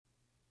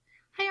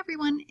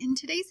everyone. In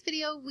today's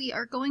video we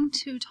are going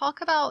to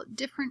talk about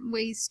different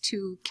ways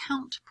to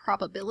count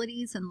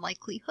probabilities and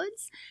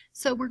likelihoods.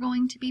 So we're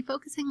going to be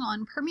focusing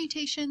on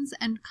permutations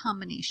and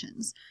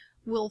combinations.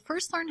 We'll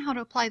first learn how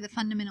to apply the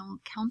fundamental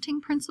counting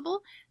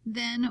principle,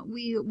 then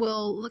we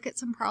will look at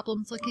some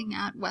problems looking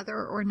at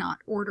whether or not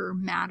order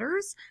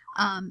matters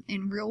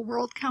in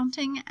real-world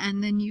counting,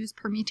 and then use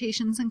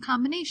permutations and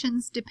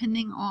combinations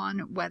depending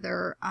on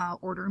whether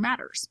order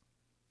matters.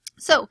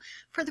 So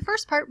for the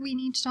first part, we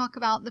need to talk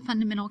about the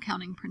fundamental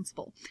counting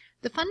principle.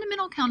 The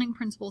fundamental counting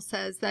principle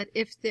says that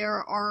if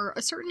there are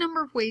a certain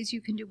number of ways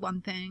you can do one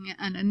thing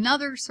and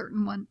another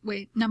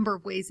number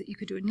of ways that you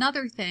could do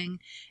another thing,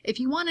 if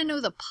you want to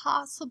know the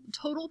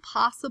total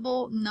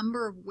possible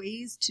number of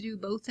ways to do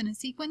both in a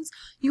sequence,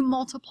 you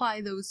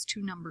multiply those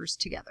two numbers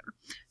together.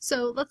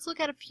 So let's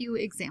look at a few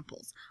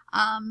examples.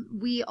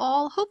 We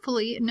all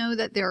hopefully know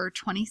that there are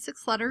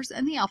 26 letters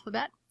in the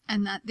alphabet,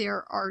 and that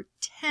there are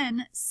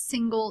 10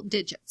 single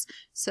digits.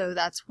 So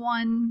that's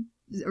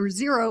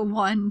 0,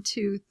 1,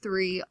 2,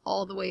 3,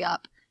 all the way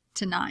up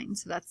to 9.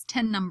 So that's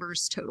 10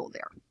 numbers total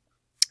there.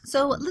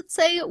 So let's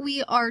say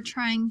we are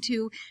trying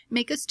to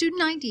make a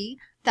student ID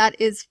that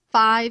is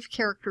 5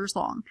 characters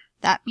long.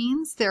 That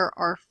means there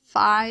are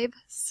 5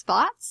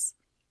 spots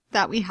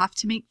that we have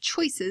to make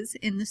choices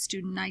in the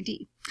student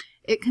ID.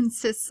 It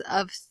consists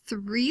of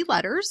 3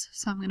 letters,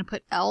 so I'm going to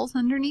put L's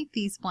underneath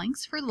these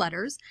blanks for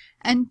letters,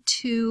 and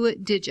 2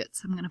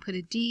 digits. I'm going to put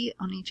a D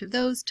on each of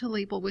those to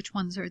label which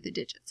ones are the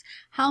digits.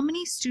 How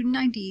many student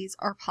IDs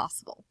are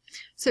possible?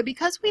 So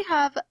because we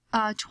have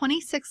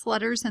 26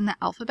 letters in the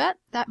alphabet,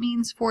 that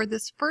means for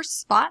this first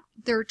spot,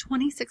 there are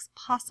 26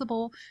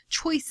 possible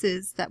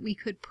choices that we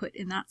could put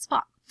in that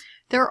spot.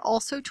 There are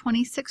also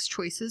 26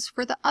 choices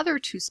for the other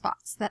 2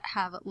 spots that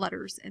have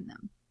letters in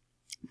them.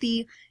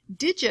 The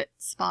digit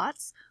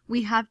spots,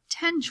 we have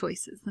 10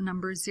 choices, the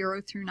numbers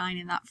 0 through 9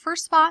 in that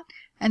first spot,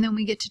 and then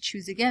we get to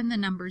choose again the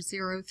numbers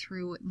 0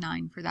 through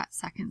 9 for that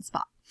second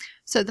spot.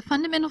 So the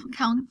fundamental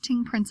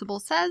counting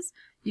principle says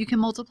you can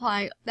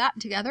multiply that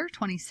together,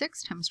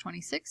 26 times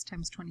 26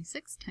 times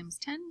 26 times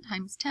 10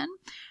 times 10,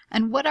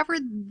 and whatever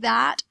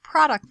that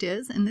product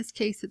is, in this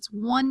case it's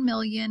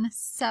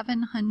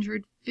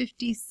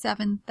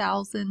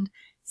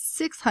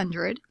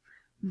 1,757,600,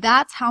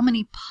 that's how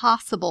many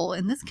possible,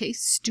 in this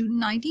case,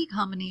 student ID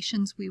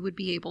combinations we would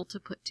be able to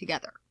put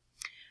together.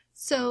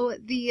 So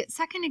the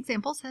second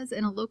example says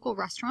in a local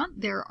restaurant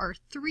there are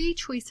 3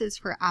 choices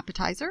for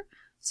appetizer.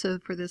 So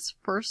for this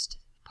first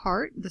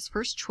part, this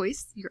first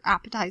choice, your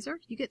appetizer,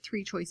 you get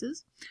 3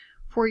 choices.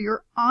 For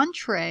your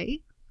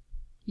entree,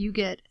 you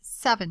get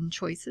 7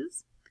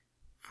 choices.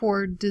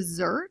 For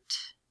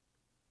dessert,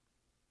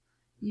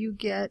 you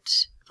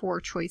get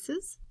 4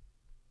 choices.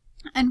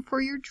 And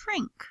for your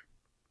drink,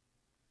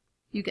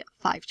 you get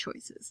 5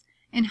 choices.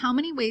 In how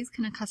many ways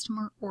can a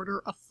customer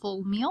order a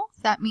full meal?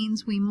 That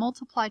means we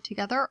multiply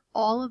together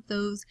all of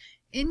those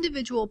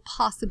individual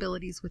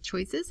possibilities with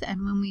choices,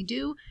 and when we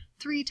do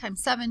 3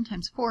 times 7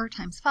 times 4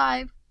 times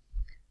 5,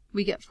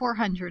 we get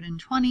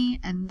 420,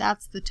 and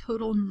that's the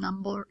total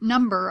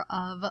number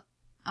of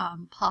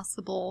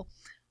possible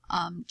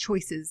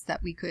choices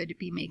that we could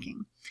be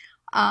making.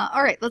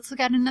 All right, let's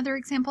look at another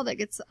example that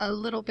gets a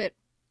little bit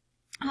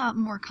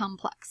more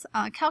complex.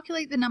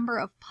 Calculate the number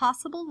of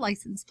possible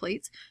license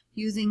plates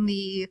using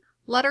the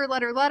letter,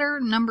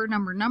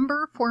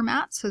 number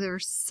format. So there are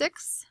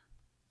 6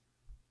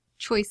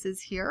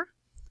 choices here.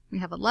 We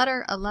have a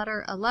letter, a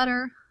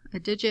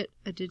digit,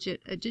 a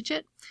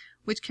digit,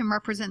 which can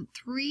represent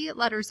 3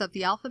 letters of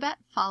the alphabet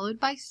followed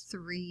by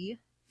 3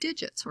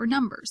 digits or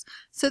numbers.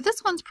 So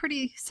this one's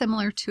pretty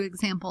similar to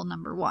example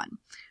number 1,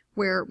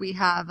 where we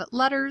have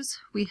letters,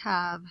 we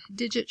have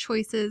digit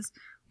choices,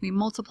 we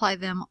multiply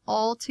them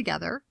all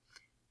together,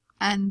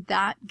 and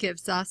that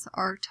gives us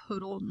our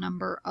total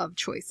number of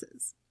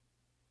choices.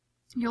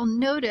 You'll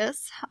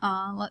notice,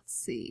 let's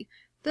see,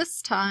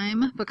 this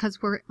time,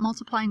 because we're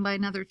multiplying by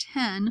another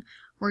 10,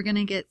 we're going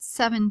to get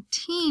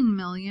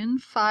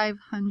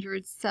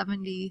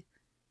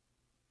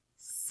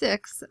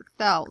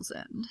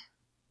 17,576,000.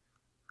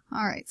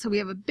 All right, so we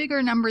have a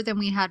bigger number than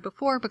we had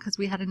before because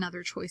we had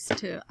another choice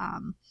to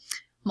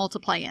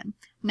multiply in.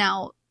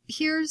 Now,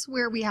 here's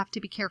where we have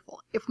to be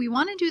careful. If we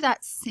want to do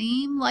that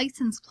same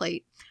license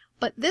plate,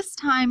 but this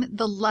time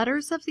the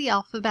letters of the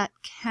alphabet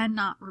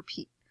cannot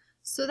repeat.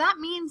 So that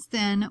means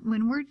then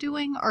when we're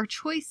doing our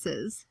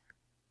choices,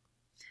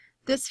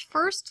 this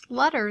first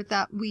letter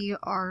that we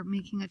are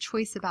making a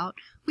choice about,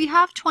 we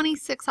have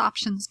 26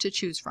 options to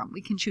choose from.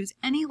 We can choose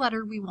any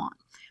letter we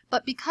want.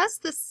 But because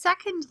the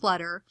second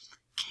letter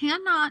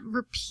cannot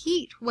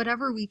repeat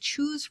whatever we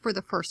choose for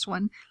the first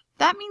one,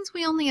 that means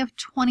we only have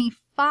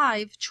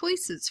 25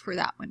 choices for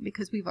that one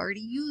because we've already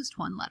used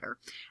 1 letter.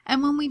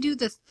 And when we do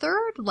the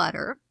third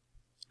letter,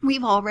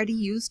 we've already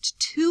used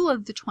 2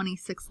 of the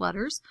 26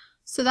 letters,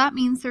 so that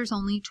means there's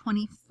only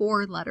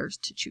 24 letters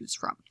to choose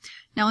from.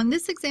 Now in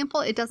this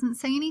example, it doesn't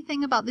say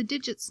anything about the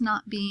digits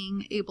not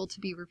being able to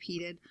be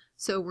repeated,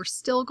 so we're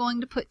still going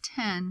to put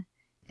 10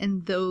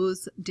 in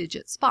those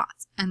digit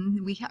spots.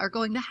 And we are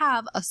going to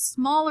have a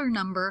smaller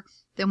number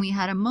than we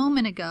had a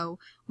moment ago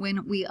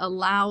when we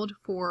allowed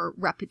for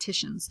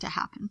repetitions to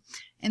happen.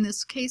 In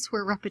this case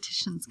where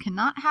repetitions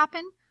cannot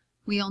happen,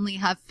 we only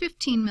have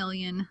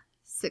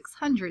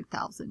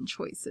 15,600,000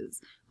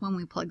 choices when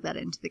we plug that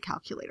into the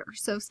calculator.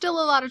 So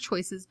still a lot of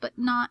choices, but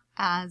not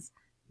as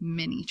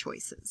many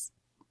choices.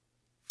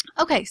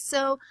 Okay,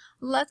 so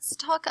let's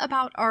talk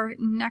about our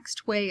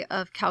next way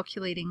of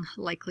calculating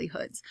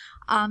likelihoods.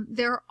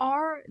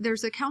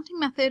 There's a counting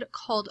method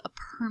called a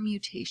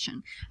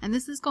permutation, and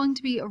this is going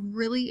to be a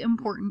really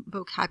important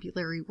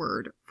vocabulary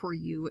word for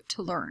you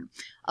to learn.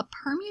 A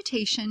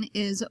permutation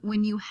is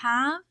when you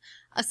have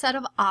a set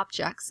of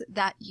objects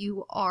that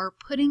you are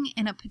putting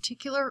in a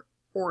particular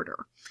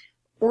order.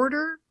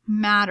 Order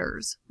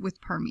matters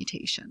with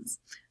permutations.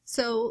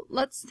 So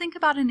let's think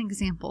about an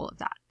example of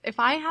that. If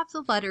I have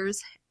the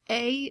letters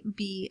A,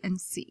 B,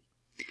 and C,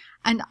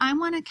 and I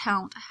want to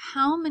count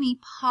how many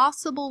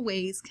possible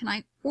ways can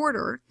I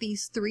order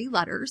these three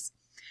letters,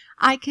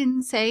 I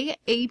can say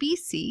A, B,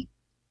 C,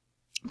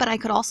 but I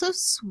could also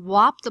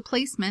swap the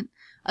placement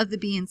of the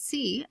B and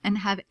C and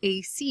have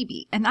A, C,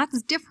 B, and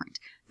that's different.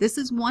 This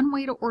is one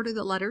way to order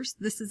the letters.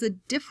 This is a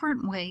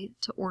different way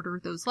to order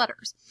those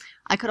letters.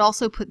 I could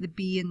also put the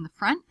B in the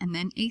front and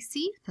then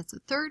AC. That's a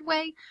third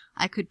way.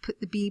 I could put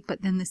the B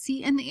but then the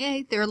C and the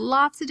A. There are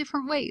lots of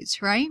different ways,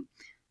 right?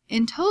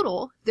 In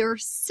total, there are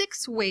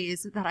 6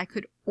 ways that I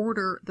could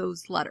order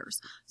those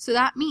letters. So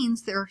that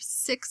means there are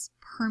 6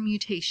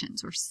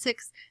 permutations or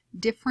 6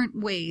 different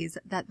ways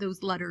that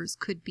those letters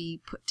could be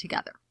put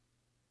together.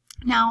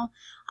 Now,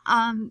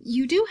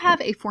 you do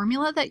have a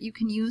formula that you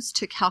can use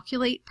to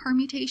calculate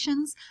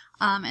permutations,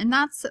 and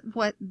that's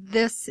what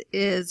this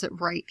is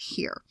right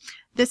here.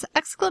 This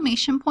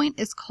exclamation point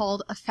is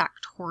called a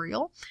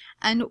factorial,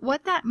 and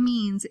what that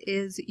means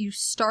is you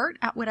start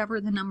at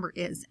whatever the number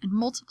is and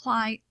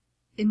multiply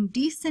in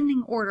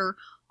descending order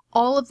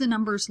all of the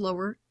numbers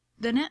lower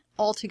than it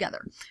all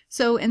together.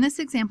 So in this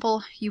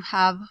example, you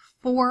have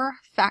 4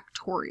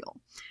 factorial.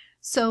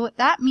 So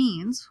that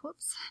means,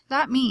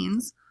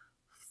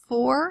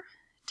 4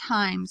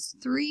 times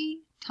 3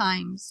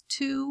 times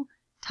 2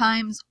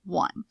 times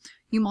 1.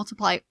 You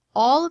multiply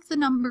all of the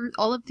numbers,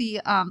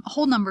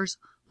 whole numbers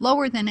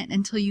lower than it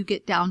until you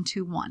get down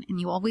to 1. And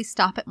you always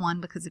stop at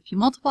 1 because if you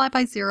multiply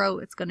by 0,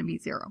 it's going to be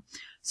 0.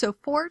 So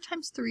 4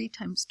 times 3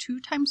 times 2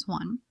 times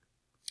 1,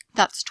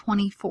 that's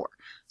 24.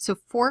 So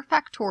 4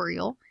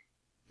 factorial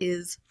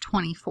is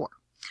 24.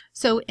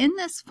 So in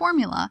this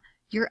formula,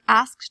 you're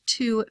asked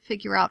to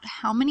figure out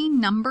how many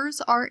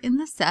numbers are in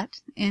the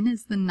set. N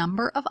is the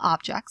number of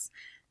objects.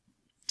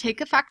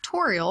 Take a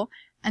factorial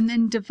and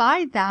then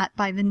divide that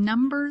by the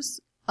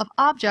numbers of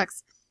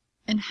objects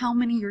and how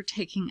many you're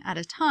taking at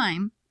a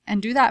time, and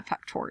do that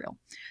factorial.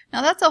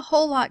 Now that's a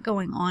whole lot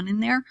going on in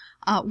there.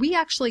 We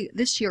actually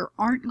this year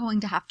aren't going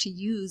to have to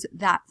use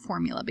that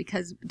formula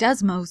because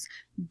Desmos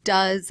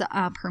does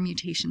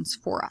permutations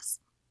for us.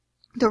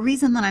 The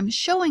reason that I'm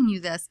showing you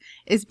this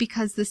is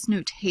because this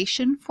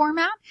notation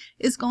format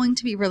is going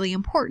to be really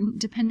important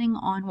depending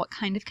on what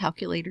kind of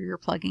calculator you're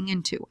plugging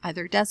into,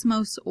 either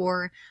Desmos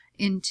or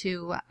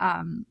into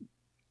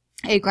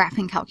a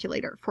graphing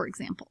calculator, for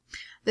example.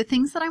 The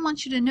things that I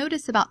want you to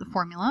notice about the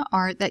formula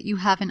are that you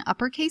have an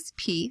uppercase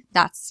P,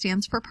 that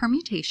stands for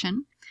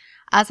permutation.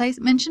 As I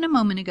mentioned a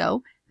moment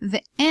ago,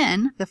 the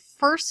N, the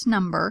first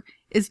number,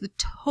 is the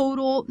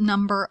total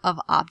number of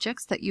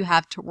objects that you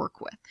have to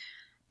work with.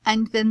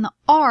 And then the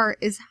R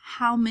is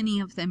how many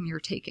of them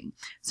you're taking.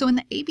 So in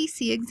the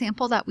ABC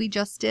example that we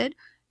just did,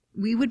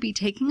 we would be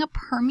taking a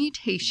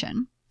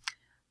permutation.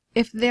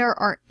 If there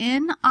are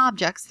N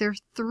objects, there are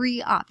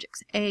 3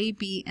 objects, A,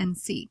 B, and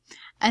C.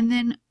 And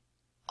then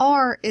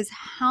R is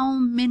how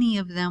many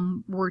of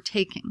them we're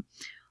taking.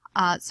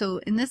 So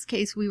in this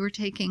case, we were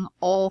taking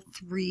all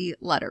 3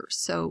 letters.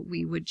 So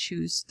we would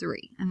choose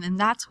 3. And then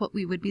that's what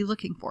we would be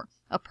looking for,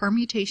 a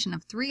permutation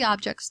of 3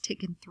 objects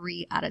taken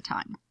 3 at a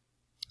time.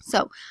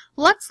 So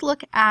let's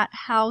look at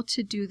how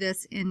to do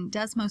this in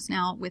Desmos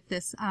now with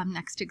this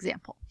next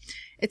example.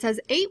 It says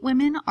 8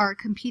 women are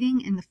competing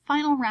in the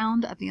final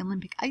round of the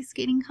Olympic ice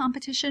skating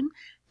competition.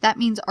 That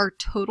means our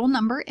total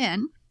number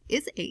N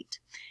is 8.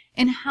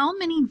 In how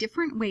many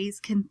different ways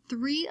can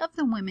 3 of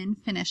the women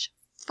finish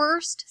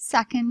first,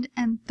 second,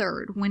 and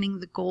third,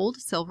 winning the gold,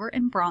 silver,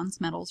 and bronze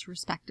medals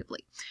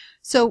respectively?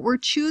 So we're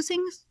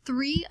choosing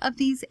 3 of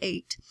these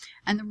 8.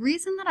 And the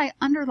reason that I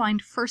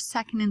underlined first,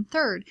 second, and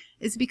third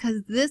is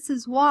because this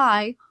is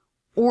why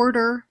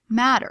order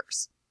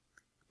matters.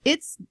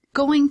 It's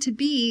going to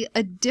be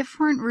a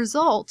different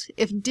result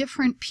if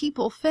different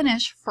people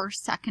finish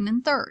first, second,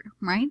 and third,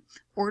 right?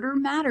 Order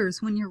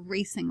matters when you're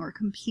racing or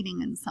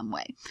competing in some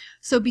way.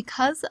 So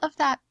because of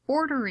that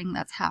ordering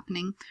that's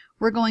happening,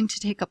 we're going to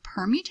take a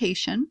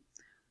permutation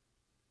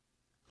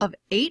of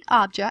 8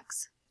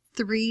 objects,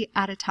 3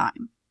 at a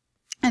time.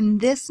 And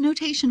this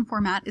notation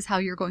format is how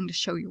you're going to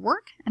show your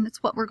work, and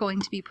it's what we're going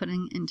to be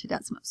putting into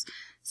Desmos.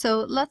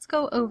 So let's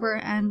go over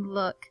and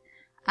look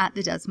at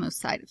the Desmos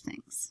side of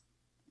things.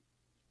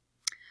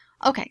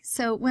 Okay,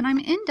 so when I'm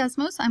in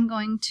Desmos, I'm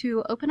going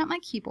to open up my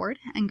keyboard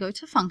and go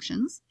to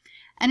Functions.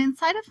 And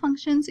inside of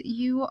Functions,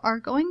 you are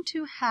going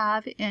to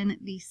have in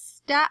the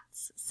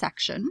Stats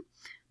section,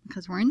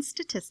 because we're in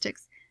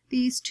Statistics,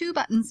 these two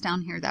buttons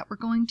down here that we're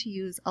going to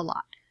use a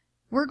lot.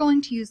 We're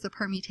going to use the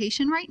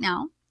permutation right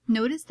now.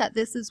 Notice that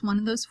this is one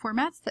of those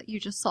formats that you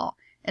just saw.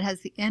 It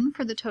has the N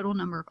for the total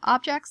number of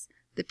objects,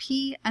 the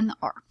P, and the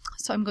R.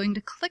 So I'm going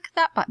to click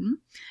that button,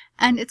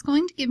 and it's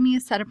going to give me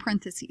a set of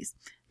parentheses.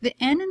 The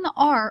N and the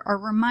R are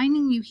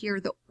reminding you here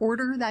the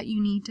order that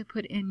you need to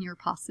put in your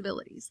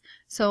possibilities.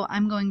 So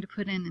I'm going to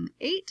put in an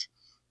 8,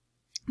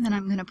 then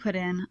I'm going to put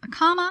in a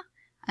comma,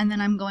 and then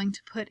I'm going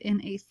to put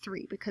in a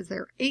 3 because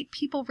there are 8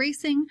 people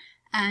racing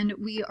and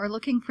we are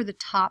looking for the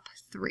top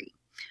 3.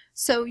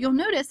 So you'll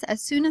notice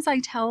as soon as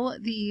I tell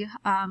the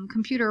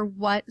computer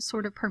what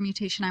sort of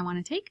permutation I want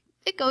to take,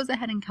 it goes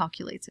ahead and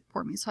calculates it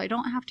for me. So I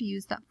don't have to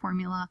use that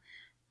formula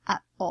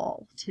at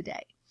all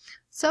today.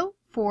 So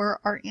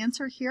for our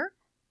answer here,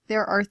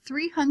 there are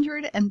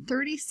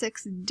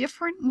 336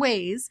 different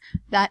ways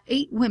that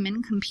 8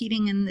 women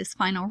competing in this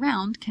final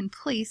round can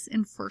place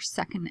in first,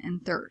 second,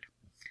 and third.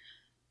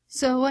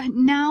 So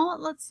now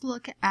let's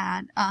look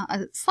at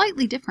a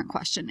slightly different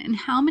question. In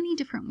how many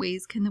different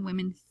ways can the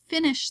women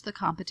finish the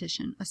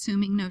competition,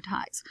 assuming no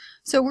ties?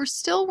 So we're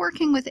still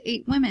working with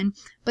 8 women,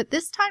 but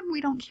this time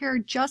we don't care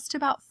just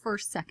about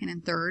first, second,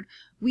 and third.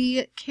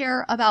 We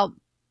care about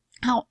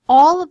how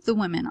all of the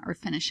women are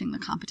finishing the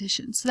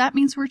competition. So that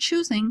means we're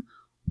choosing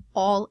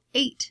all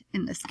 8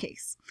 in this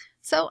case.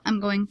 So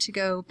I'm going to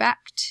go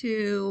back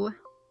to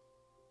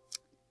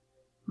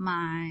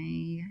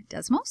my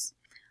Desmos.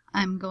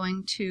 I'm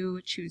going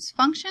to choose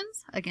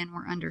Functions. Again,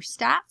 we're under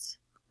Stats.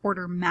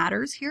 Order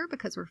matters here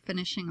because we're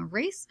finishing a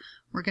race.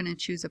 We're going to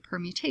choose a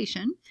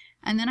permutation.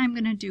 And then I'm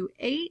going to do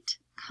 8,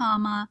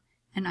 comma,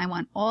 and I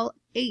want all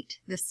 8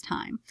 this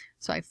time.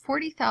 So I have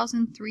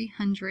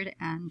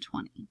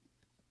 40,320.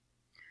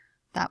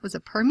 That was a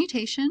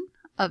permutation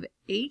of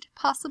 8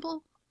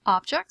 possible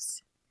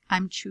objects.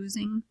 I'm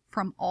choosing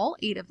from all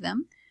 8 of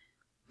them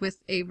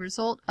with a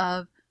result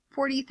of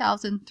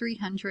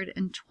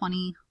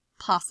 40,320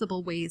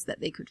 possible ways that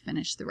they could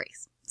finish the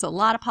race. So a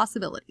lot of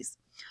possibilities.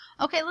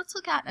 Okay, let's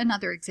look at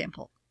another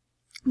example.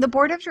 The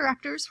board of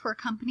directors for a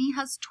company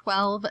has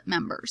 12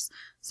 members.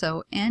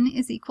 So N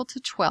is equal to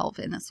 12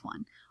 in this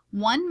one.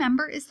 One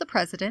member is the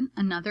president,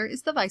 another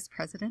is the vice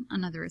president,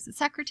 another is the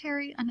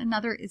secretary, and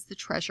another is the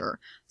treasurer.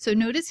 So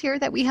notice here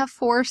that we have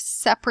 4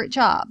 separate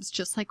jobs,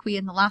 just like we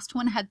in the last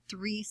one had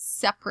 3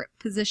 separate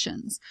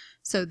positions.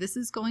 So this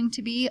is going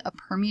to be a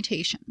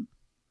permutation.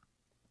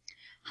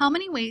 How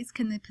many ways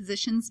can the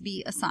positions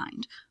be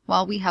assigned?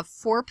 Well, we have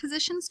 4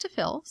 positions to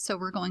fill, so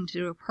we're going to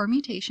do a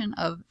permutation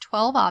of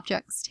 12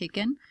 objects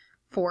taken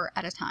 4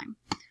 at a time.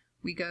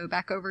 We go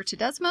back over to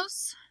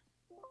Desmos.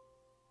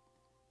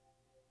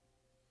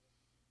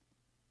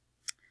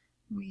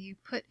 We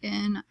put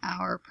in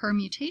our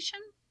permutation.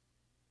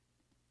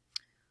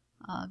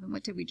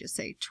 What did we just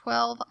say?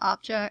 12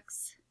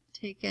 objects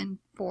taken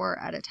 4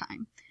 at a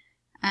time.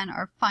 And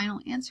our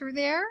final answer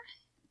there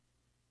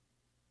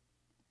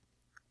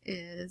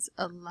is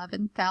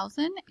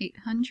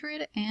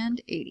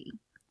 11,880.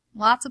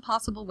 Lots of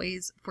possible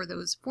ways for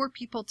those 4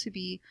 people to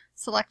be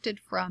selected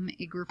from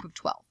a group of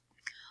 12.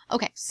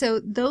 Okay, so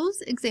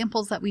those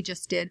examples that we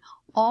just did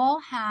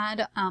all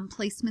had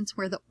placements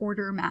where the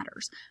order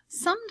matters.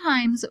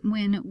 Sometimes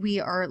when we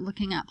are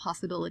looking at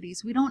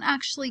possibilities, we don't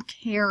actually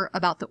care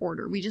about the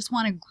order. We just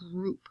want a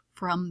group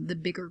from the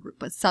bigger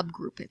group, a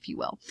subgroup, if you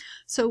will.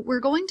 So we're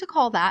going to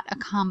call that a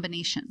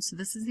combination. So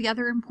this is the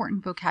other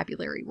important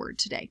vocabulary word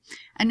today.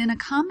 And in a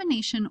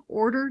combination,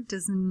 order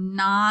does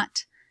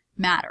not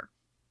matter.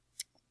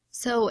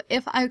 So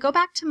if I go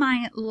back to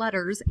my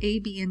letters A,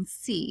 B, and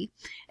C,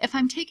 if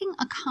I'm taking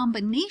a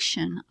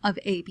combination of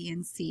A, B,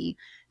 and C,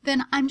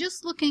 then I'm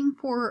just looking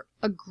for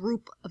a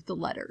group of the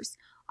letters.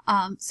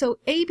 So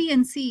A, B,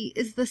 and C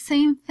is the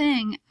same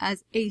thing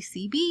as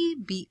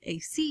ACB,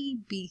 BAC,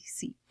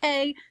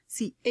 BCA,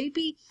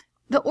 CAB.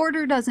 The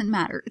order doesn't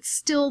matter. It's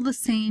still the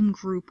same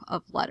group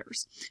of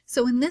letters.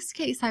 So in this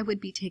case, I would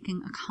be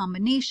taking a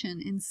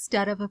combination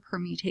instead of a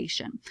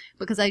permutation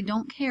because I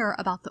don't care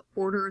about the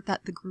order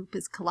that the group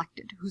is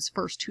collected, who's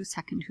first, who's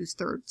second, who's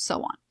third,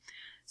 so on.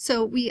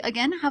 So we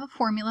again have a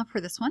formula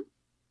for this one,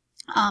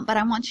 but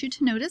I want you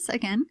to notice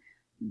again,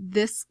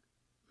 this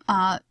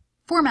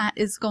format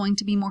is going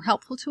to be more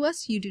helpful to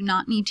us. You do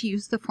not need to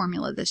use the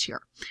formula this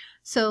year.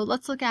 So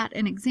let's look at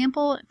an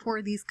example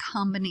for these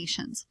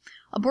combinations.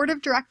 A board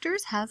of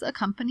directors has a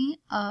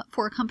company,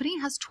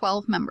 has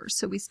 12 members,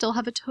 so we still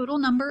have a total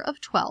number of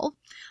 12.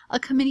 A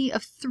committee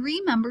of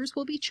 3 members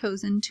will be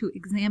chosen to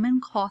examine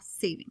cost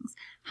savings.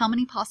 How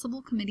many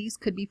possible committees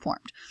could be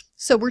formed?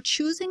 So we're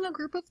choosing a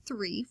group of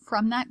 3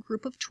 from that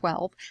group of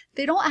 12.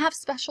 They don't have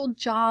special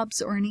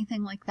jobs or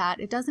anything like that.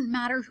 It doesn't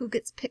matter who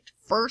gets picked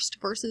first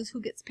versus who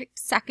gets picked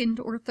second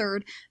or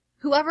third.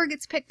 Whoever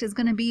gets picked is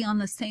going to be on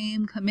the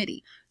same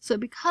committee. So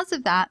because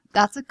of that,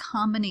 that's a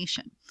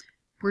combination.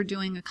 We're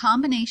doing a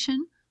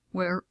combination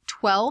where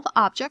 12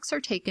 objects are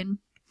taken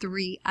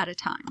 3 at a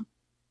time.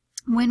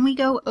 When we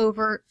go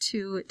over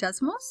to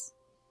Desmos,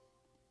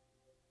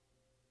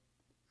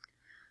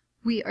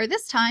 we are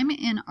this time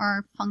in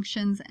our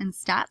functions and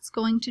stats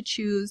going to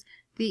choose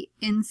the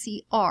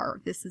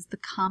NCR. This is the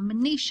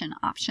combination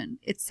option.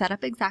 It's set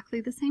up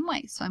exactly the same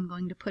way. So I'm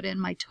going to put in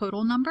my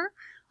total number,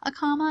 a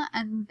comma,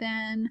 and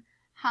then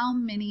how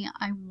many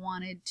I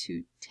wanted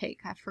to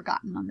take. I've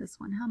forgotten on this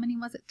one. How many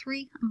was it?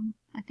 3?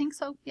 I think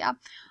so. Yeah.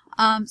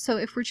 So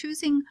if we're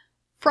choosing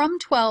from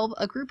 12,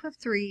 a group of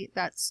 3,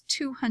 that's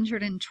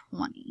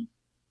 220.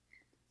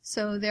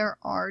 So there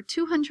are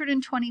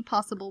 220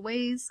 possible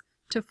ways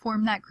to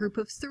form that group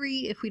of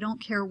 3 if we don't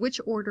care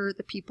which order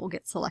the people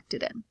get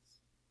selected in.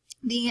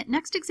 The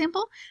next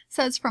example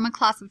says from a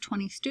class of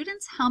 20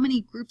 students, how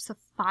many groups of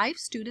 5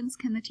 students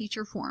can the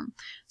teacher form?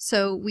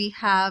 So we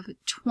have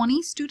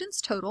 20 students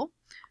total.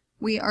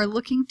 We are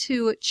looking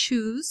to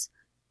choose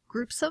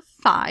groups of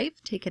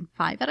 5, taken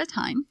 5 at a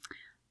time.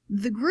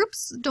 The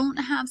groups don't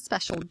have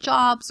special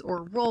jobs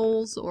or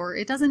roles, or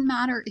it doesn't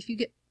matter if you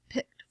get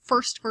picked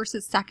first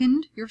versus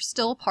second, you're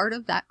still part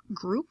of that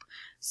group.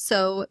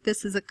 So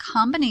this is a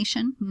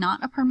combination,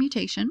 not a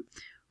permutation,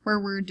 where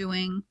we're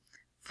doing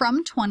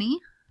from 20,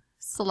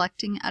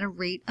 selecting at a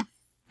rate of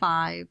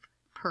 5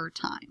 per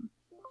time.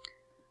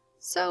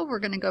 So we're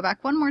going to go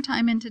back one more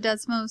time into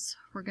Desmos.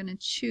 We're going to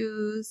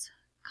choose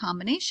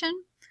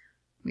combination.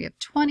 We have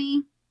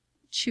 20,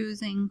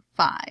 choosing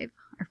 5.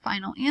 Our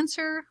final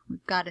answer,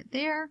 we've got it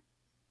there.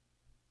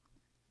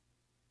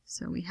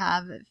 So we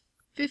have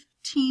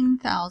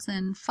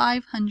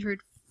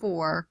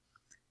 15,504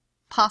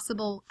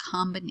 possible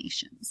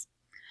combinations.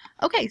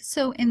 Okay,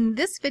 so in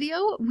this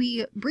video,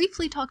 we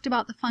briefly talked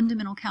about the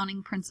fundamental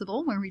counting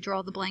principle, where we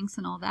draw the blanks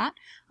and all that.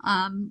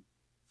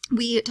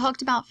 We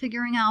talked about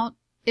figuring out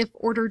if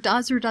order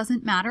does or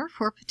doesn't matter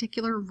for a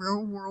particular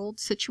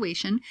real-world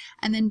situation,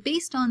 and then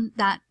based on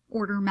that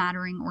order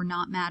mattering or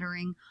not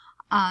mattering,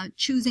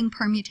 choosing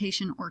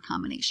permutation or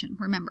combination.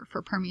 Remember,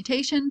 for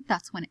permutation,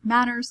 that's when it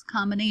matters.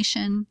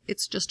 Combination,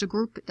 it's just a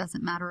group. It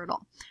doesn't matter at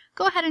all.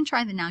 Go ahead and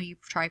try the Now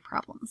You've Tried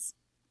problems.